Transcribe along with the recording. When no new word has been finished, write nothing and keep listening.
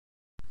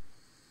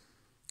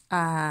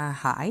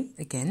Hi,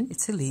 again,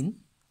 it's Aline.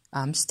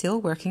 I'm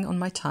still working on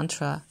my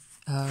Tantra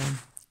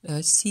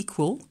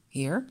sequel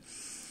here.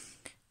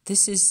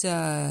 This is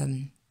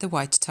the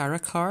white tarot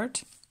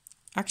card.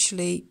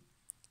 Actually,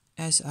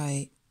 as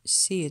I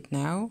see it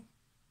now,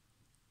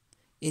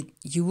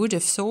 you would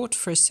have thought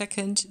for a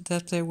second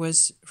that there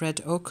was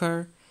red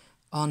ochre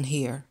on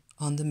here,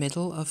 on the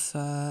middle of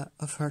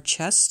her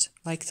chest,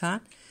 like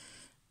that.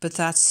 But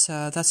that's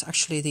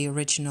actually the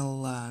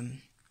original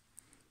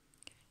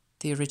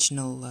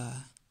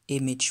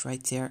image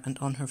right there, and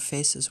on her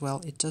face as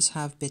well. It does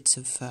have bits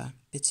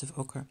of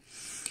ochre.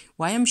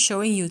 Why I'm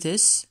showing you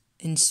this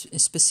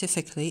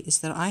specifically is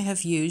that I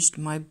have used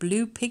my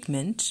blue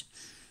pigment,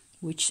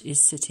 which is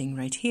sitting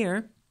right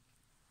here,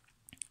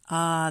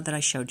 that I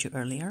showed you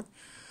earlier,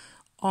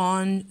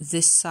 on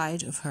this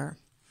side of her.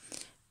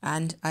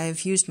 And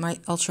I've used my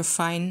ultra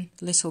fine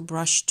little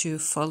brush to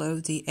follow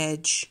the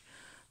edge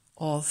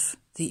of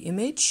the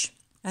image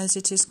as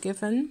it is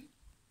given.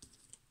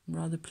 I'm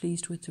rather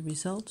pleased with the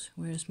result.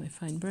 Where's my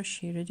fine brush?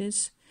 Here it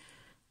is.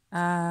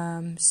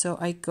 So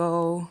I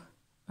go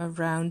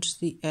around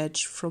the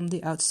edge from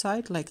the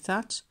outside like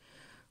that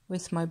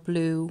with my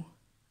blue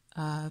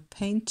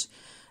paint,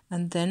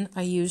 and then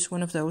I use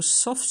one of those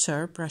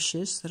softer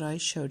brushes that I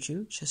showed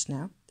you just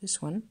now,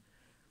 this one,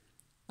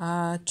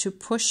 to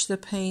push the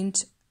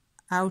paint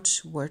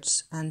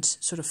outwards and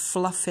sort of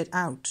fluff it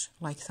out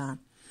like that.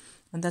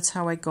 And that's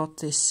how I got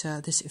this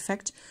this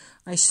effect.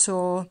 I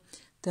saw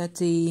that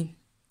the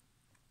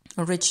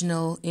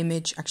original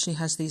image actually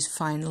has these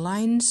fine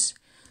lines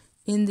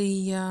in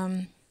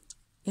the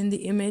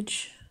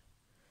image,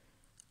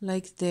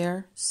 like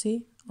there.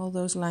 See all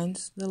those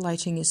lines? The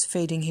lighting is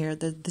fading here.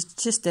 It's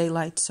just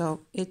daylight,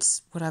 so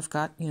it's what I've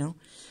got, you know.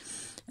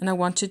 And I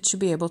wanted to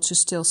be able to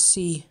still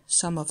see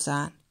some of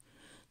that,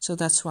 so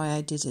that's why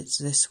I did it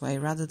this way,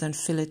 rather than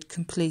fill it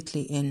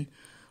completely in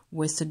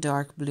with the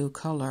dark blue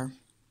color.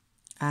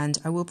 And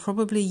I will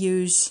probably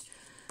use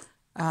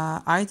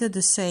either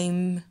the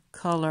same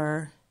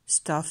color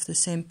stuff, the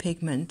same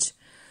pigment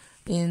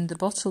in the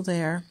bottle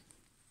there,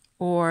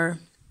 or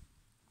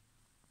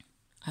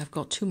I've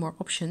got two more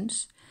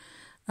options.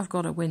 I've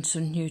got a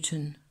Winsor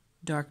Newton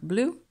dark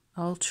blue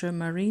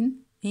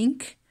ultramarine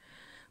ink,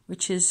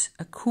 which is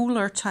a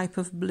cooler type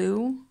of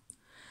blue,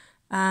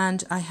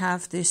 and I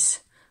have this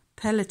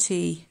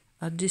pellety,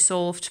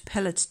 dissolved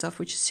pellet stuff,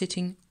 which is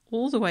sitting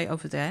all the way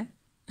over there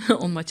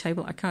on my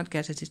table. I can't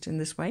get at it in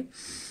this way.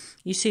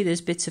 You see there's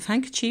bits of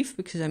handkerchief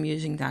because I'm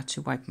using that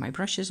to wipe my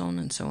brushes on,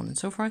 and so on and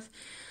so forth.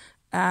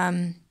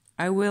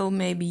 I will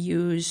maybe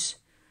use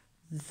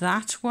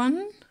that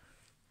one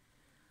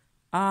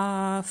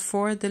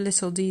for the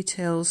little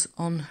details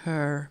on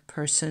her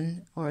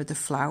person, or the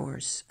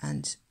flowers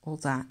and all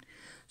that.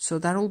 So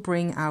that'll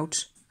bring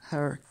out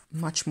her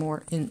much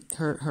more in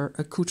her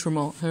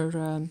accoutrement,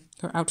 her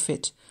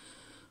outfit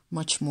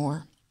much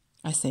more.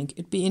 I think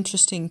it'd be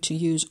interesting to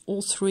use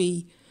all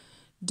three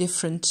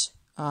different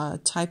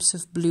types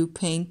of blue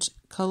paint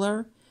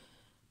color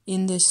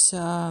in this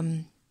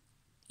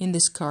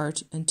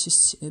card, and to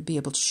be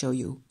able to show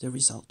you the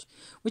result,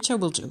 which I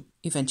will do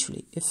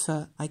eventually if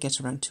I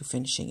get around to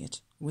finishing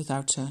it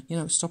without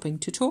stopping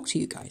to talk to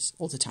you guys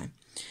all the time.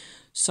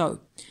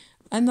 So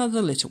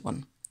another little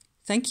one.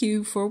 Thank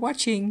you for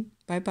watching.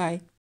 Bye bye.